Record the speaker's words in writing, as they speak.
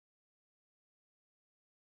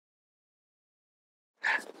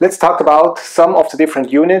Let's talk about some of the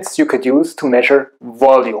different units you could use to measure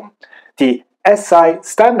volume. The SI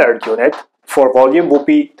standard unit for volume would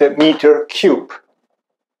be the meter cube.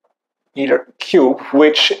 Meter cube,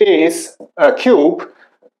 which is a cube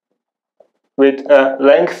with a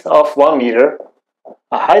length of 1 meter,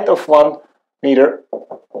 a height of 1 meter,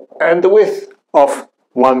 and the width of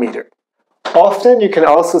 1 meter. Often you can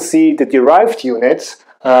also see the derived units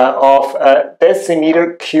of a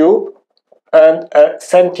decimeter cube and a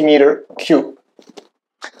centimeter cube.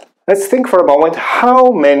 Let's think for a moment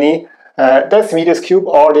how many decimeters cube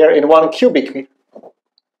are there in 1 cubic meter.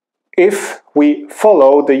 If we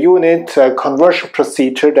follow the unit conversion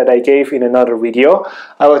procedure that I gave in another video,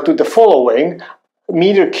 I will do the following.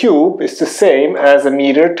 Meter cube is the same as a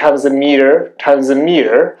meter times a meter times a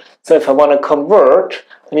meter. So if I want to convert,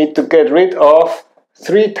 I need to get rid of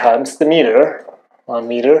 3 times the meter. 1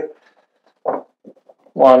 meter,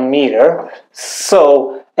 1 meter.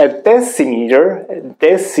 So a decimeter,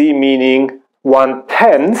 deci meaning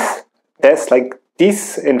 1/10, that's like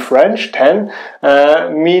this in French, 10,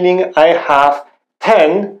 meaning I have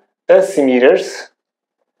 10 decimeters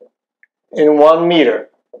in 1 meter.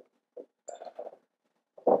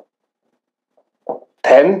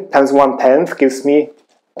 10 times 1/10 gives me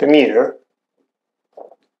the meter.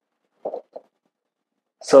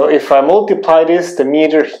 So if I multiply this, the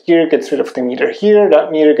meter here gets rid of the meter here,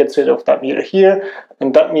 that meter gets rid of that meter here,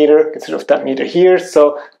 and that meter gets rid of that meter here.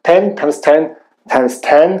 So 10 times 10 times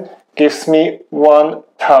 10 gives me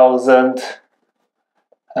 1000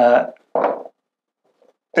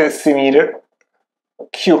 decimeter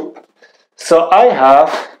cube. So I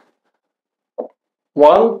have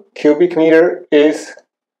 1 cubic meter is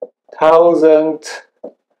 1000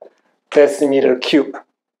 decimeter cube.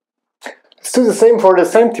 Let's do the same for the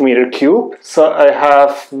centimeter cube. So I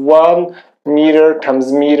have 1 meter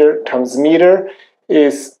times meter times meter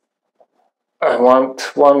is, I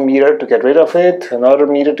want 1 meter to get rid of it, another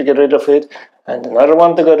meter to get rid of it, and another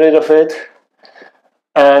one to get rid of it.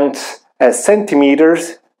 And as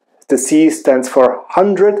centimeters, the C stands for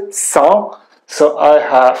 100, 100. So I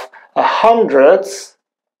have 100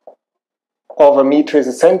 of a meter is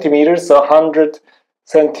a centimeter, so 100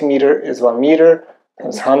 centimeter is 1 meter,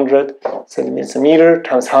 times 100 centimeters a meter,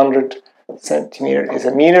 times 100 centimeter is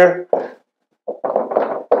a meter.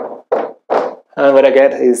 And what I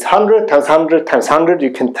get is 100 times 100 times 100. You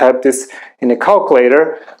can type this in a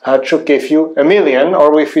calculator. It should give you 1,000,000,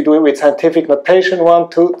 or if you do it with scientific notation, 1,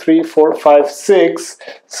 2, 3, 4, 5, 6.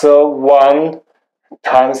 So 1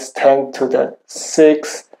 times 10 to the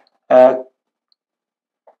 6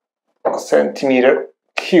 centimeter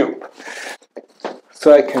cube.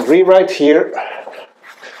 So I can rewrite here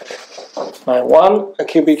my 1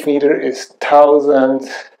 cubic meter is 1000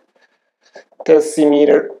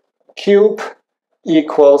 decimeter cube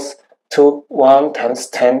equals to 1 times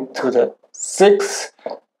 10 to the 6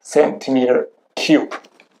 centimeter cube.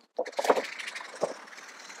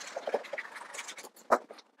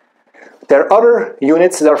 There are other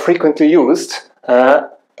units that are frequently used.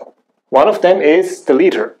 One of them is the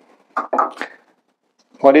liter.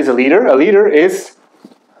 What is a liter? A liter is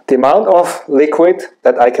the amount of liquid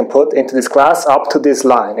that I can put into this glass up to this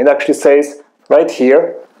line. It actually says right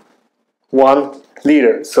here 1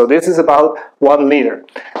 liter. So this is about 1 liter.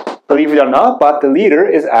 Believe it or not, but the liter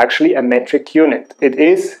is actually a metric unit. It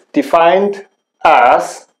is defined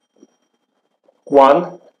as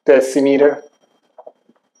 1 decimeter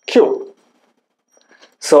cube.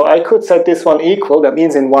 So I could set this one equal, that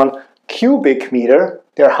means in 1 cubic meter,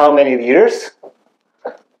 there are how many liters?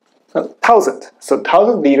 1000. So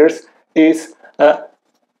 1000 liters is a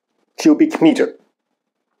cubic meter.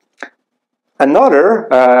 Another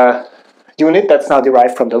unit that's now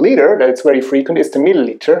derived from the liter, that's very frequent, is the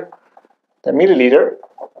milliliter. The milliliter,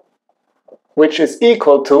 which is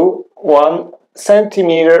equal to 1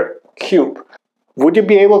 centimeter cube. Would you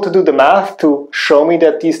be able to do the math to show me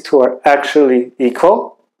that these two are actually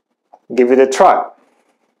equal? Give it a try.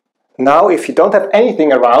 Now, if you don't have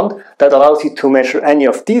anything around that allows you to measure any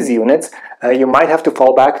of these units, you might have to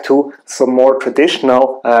fall back to some more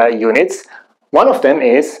traditional units. One of them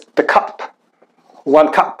is the cup.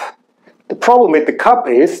 1 cup. The problem with the cup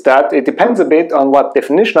is that it depends a bit on what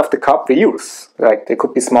definition of the cup we use. Like, they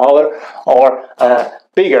could be smaller or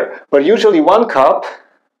bigger. But usually 1 cup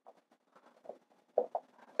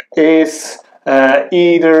is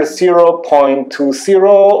either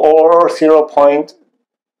 0.20 or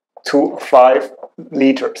 0.25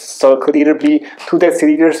 liters. So it could either be 2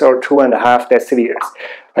 deciliters or 2.5 deciliters.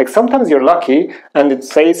 Like, sometimes you're lucky and it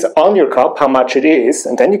says on your cup how much it is,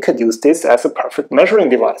 and then you could use this as a perfect measuring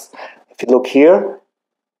device. If you look here,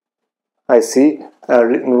 I see a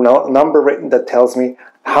number written that tells me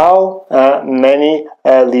how many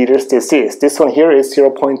liters this is. This one here is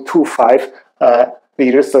 0.25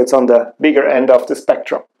 liters, so it's on the bigger end of the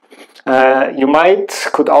spectrum. You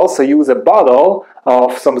could also use a bottle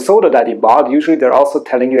of some soda that you bought. Usually they're also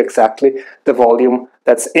telling you exactly the volume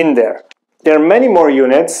that's in there. There are many more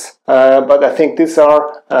units, but I think these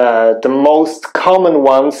are the most common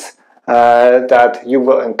ones that you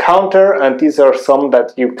will encounter, and these are some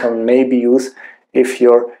that you can maybe use if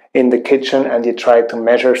you're in the kitchen and you try to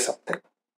measure something.